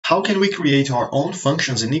How can we create our own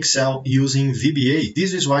functions in Excel using VBA?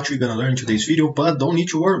 This is what we're going to learn in today's video, but don't need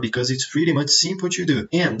to worry because it's pretty much simple to do.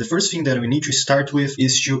 And the first thing that we need to start with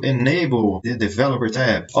is to enable the developer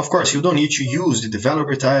tab. Of course, you don't need to use the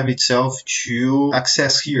developer tab itself to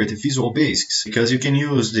access here the Visual Basics, because you can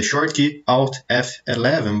use the shortcut Alt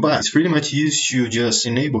F11, but it's pretty much easy to just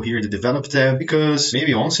enable here the developer tab, because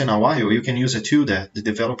maybe once in a while you can use a tool that the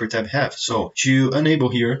developer tab have. So to enable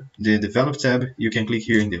here the developer tab, you can click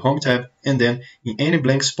here in the home tab, and then in any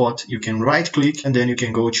blank spot you can right click, and then you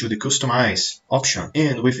can go to the customize option.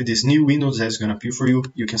 And with this new window that's going to appear for you,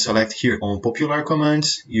 you can select here on popular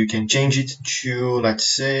commands, you can change it to, let's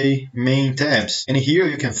say, main tabs, and here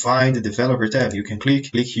you can find the developer tab. You can click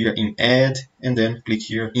here in add, and then click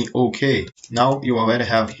here in OK. Now you already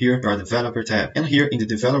have here your developer tab, and here in the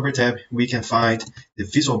developer tab we can find the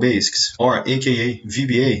Visual Basics, or aka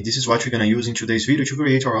VBA. This is what we're going to use in today's video to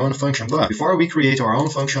create our own function. But before we create our own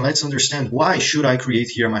function, let's understand why should I create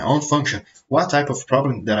here my own function. What type of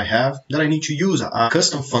problem that I have that I need to use a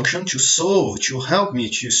custom function to solve, to help me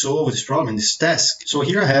to solve this problem, this task. So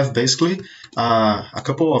here I have basically a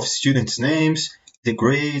couple of students' names, the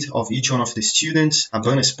grade of each one of the students, a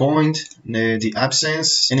bonus point, the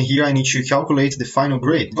absence, and here I need to calculate the final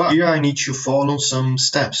grade. But here I need to follow some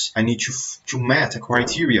steps. I need to match a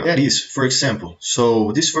criteria. That is, for example,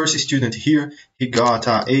 so this first student here, he got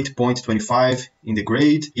 8.25 in the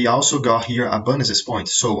grade. He also got here a bonus point.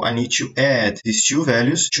 So I need to add these two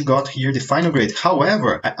values to got here the final grade.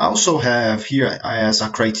 However, I also have here as a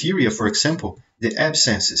criteria, for example, the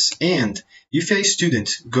absences. And if a student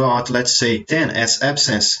got, let's say, 10 as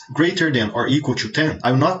absence greater than or equal to 10,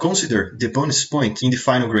 I will not consider the bonus point in the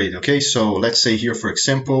final grade, okay? So let's say here, for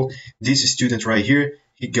example, this student right here,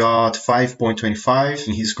 he got 5.25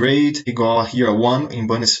 in his grade. He got here 1 in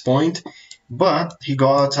bonus point, but he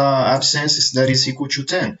got absences that is equal to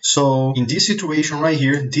 10. So in this situation right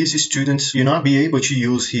here, these students will not be able to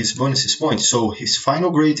use his bonus point. So his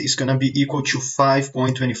final grade is going to be equal to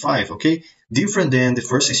 5.25, okay? Different than the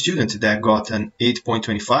first student that got an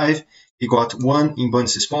 8.25. He got 1 in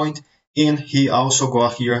bonus point, and he also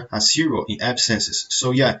got here a 0 in absences.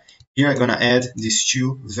 So yeah, here I'm gonna add these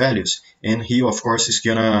two values, and he of course is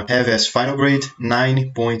gonna have as final grade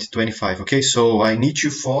 9.25. okay, so I need to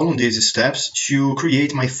follow these steps to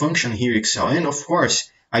create my function here in Excel. And of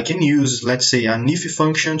course I can use, let's say, an if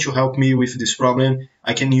function to help me with this problem.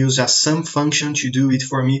 I can use a sum function to do it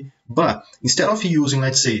for me, but instead of using,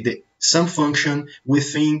 let's say, the sum function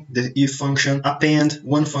within the if function, append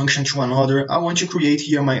one function to another, I want to create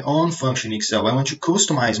here my own function in Excel. I want to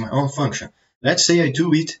customize my own function. Let's say I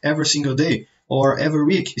do it every single day or every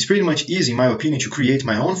week. It's pretty much easy, in my opinion, to create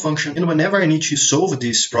my own function. And whenever I need to solve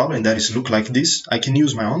this problem that is look like this, I can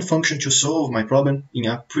use my own function to solve my problem in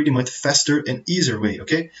a pretty much faster and easier way,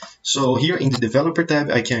 okay? So here in the developer tab,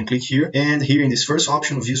 I can click here, and here in this first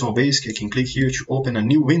option of Visual Basic, I can click here to open a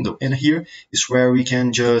new window. And here is where we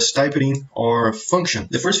can just type it in our function.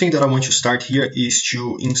 The first thing that I want to start here is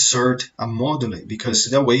to insert a module, because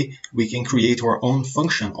that way we can create our own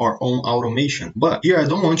function, our own automation. But here I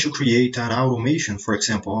don't want to create an automation. For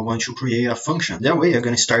example, I want to create a function. That way I'm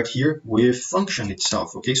going to start here with function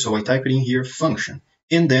itself. Okay, so I type it in here, function,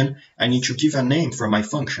 and then I need to give a name for my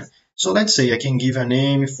function. So let's say I can give a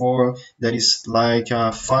name for that is like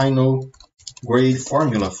a final grade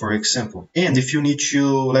formula, for example. And if you need to,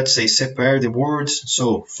 let's say, separate the words,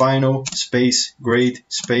 so final space grade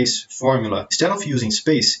space formula, instead of using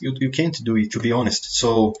space, you can't do it, to be honest.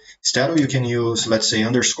 So instead you can use, let's say,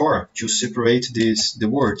 underscore to separate the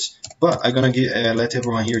words. But I'm gonna let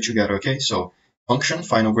everyone here together, okay? So function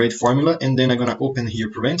final grade formula, and then I'm gonna open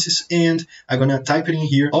here parentheses, and I'm gonna type it in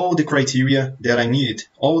here all the criteria that I need,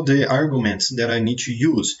 all the arguments that I need to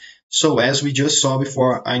use. So as we just saw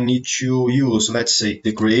before, I need to use, let's say,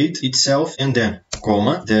 the grade itself, and then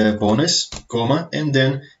comma, the bonus, comma, and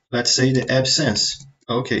then let's say the absence.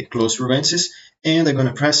 Okay, close parentheses, and I'm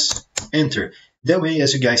gonna press enter. That way,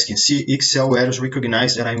 as you guys can see, Excel always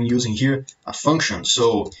recognize that I'm using here a function.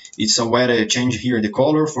 So it's a way to change here the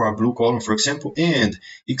color for a blue column, for example, and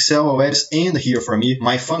Excel always end here for me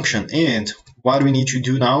my function. And what we need to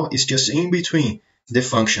do now is just in between the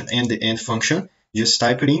function and the end function, just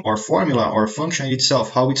type it in our formula or function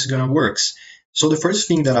itself, how it's gonna works. So the first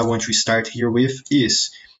thing that I want to start here with is,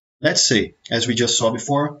 let's say, as we just saw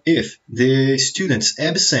before, if the student's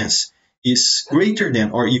absence is greater than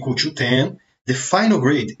or equal to 10, the final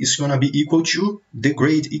grade is gonna be equal to the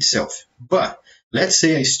grade itself. But let's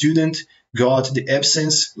say a student got the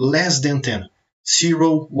absence less than 10,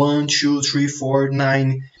 0, 1, 2, 3, 4,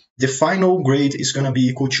 9. The final grade is gonna be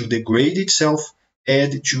equal to the grade itself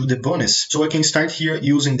add to the bonus. So I can start here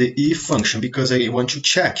using the if function because I want to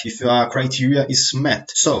check if a criteria is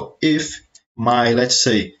met. So if my, let's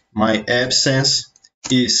say, my absence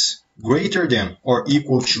is greater than or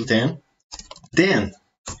equal to 10, then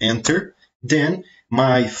enter, then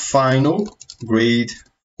my final grade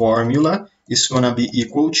formula is going to be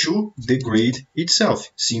equal to the grade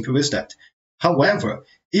itself. Simple as that. However,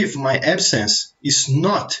 if my absence is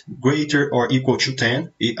not greater or equal to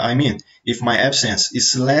 10, I mean, if my absence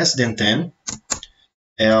is less than 10,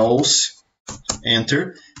 else,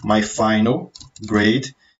 enter, my final grade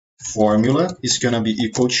formula is going to be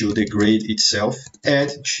equal to the grade itself,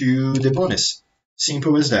 add to the bonus.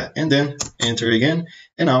 Simple as that. And then enter again.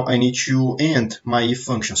 And now I need to end my if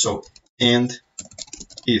function. So end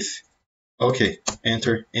if. Okay,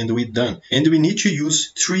 enter, and we're done. And we need to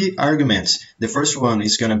use 3 arguments. The first one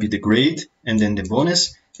is going to be the grade, and then the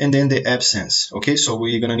bonus, and then the absence. Okay, so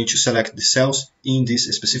we're going to need to select the cells in this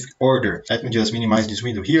specific order. Let me just minimize this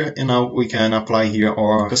window here, and now we can apply here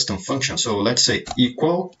our custom function. So let's say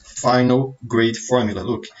equal final grade formula.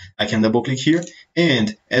 Look, I can double click here,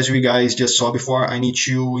 and as we guys just saw before, I need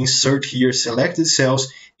to insert here selected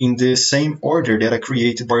cells in the same order that I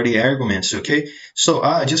created for the arguments. Okay, so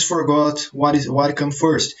I just forgot what comes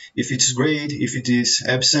first. If it's grade, if it is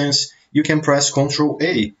absence, you can press Ctrl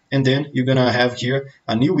A, and then you're gonna have here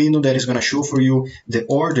a new window that is gonna show for you the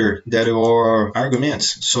order that your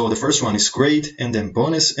arguments. So the first one is grade, and then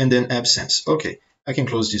bonus, and then absence. Okay, I can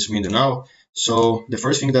close this window now. So the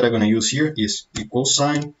first thing that I'm gonna use here is equal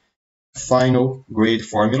sign final grade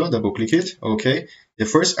formula. Double click it. Okay, the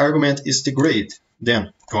first argument is the grade,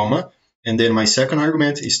 then comma, and then my second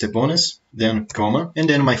argument is the bonus, then comma, and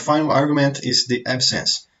then my final argument is the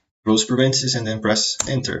absence. Close parentheses and then press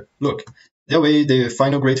enter. Look, that way the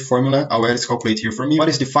final grade formula already is calculated here for me. What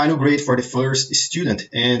is the final grade for the first student?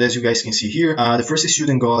 And as you guys can see here, the first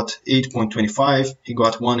student got 8.25, he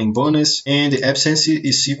got 1 in bonus, and the absence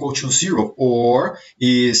is equal to 0 or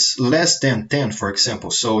is less than 10, for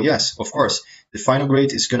example. So yes, of course, the final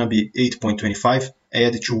grade is going to be 8.25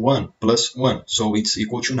 add to 1 plus 1, so it's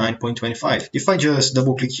equal to 9.25. If I just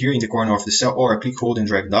double click here in the corner of the cell or click, hold and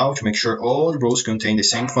drag down to make sure all the rows contain the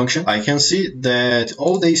same function, I can see that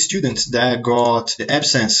all the students that got the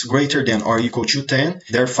absence greater than or equal to 10,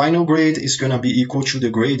 their final grade is going to be equal to the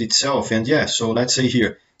grade itself. And yeah, so let's say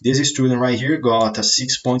here, this student right here got a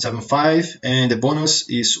 6.75 and the bonus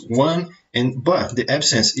is 1, but the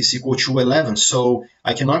absence is equal to 11, so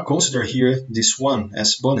I cannot consider here this one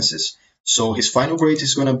as bonuses. So his final grade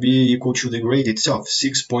is going to be equal to the grade itself,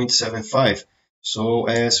 6.75. So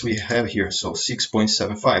as we have here, so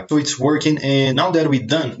 6.75. So it's working. And now that we're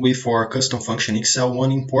done with our custom function in Excel,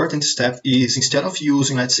 one important step is instead of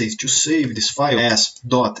using, let's say, to save this file as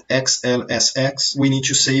 .xlsx, we need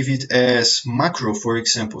to save it as macro, for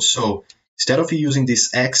example. So instead of using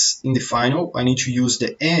this X in the final, I need to use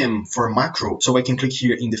the M for macro. So I can click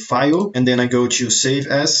here in the file, and then I go to save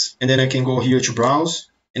as, and then I can go here to browse.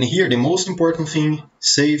 And here, the most important thing,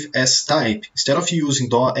 save as type. Instead of using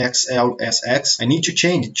 .xlsx, I need to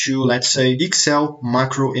change it to, let's say, Excel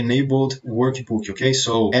macro enabled workbook. Okay,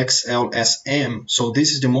 so xlsm. So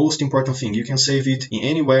this is the most important thing. You can save it in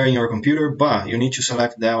anywhere in your computer, but you need to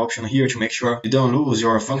select that option here to make sure you don't lose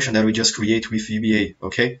your function that we just create with VBA.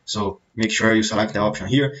 Okay, so make sure you select the option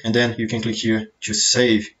here, and then you can click here to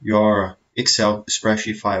save your Excel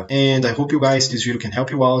spreadsheet file. And I hope you guys, this video can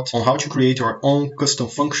help you out on how to create your own custom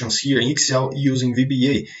functions here in Excel using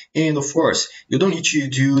VBA. And of course, you don't need to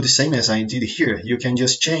do the same as I did here. You can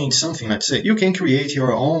just change something. Let's say you can create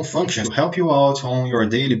your own function to help you out on your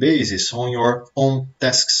daily basis, on your own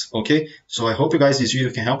tasks. Okay, so I hope you guys, this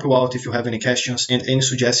video can help you out. If you have any questions and any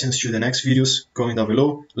suggestions to the next videos, comment down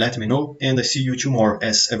below, let me know, and I see you tomorrow.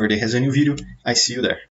 As every day has a new video, I see you there.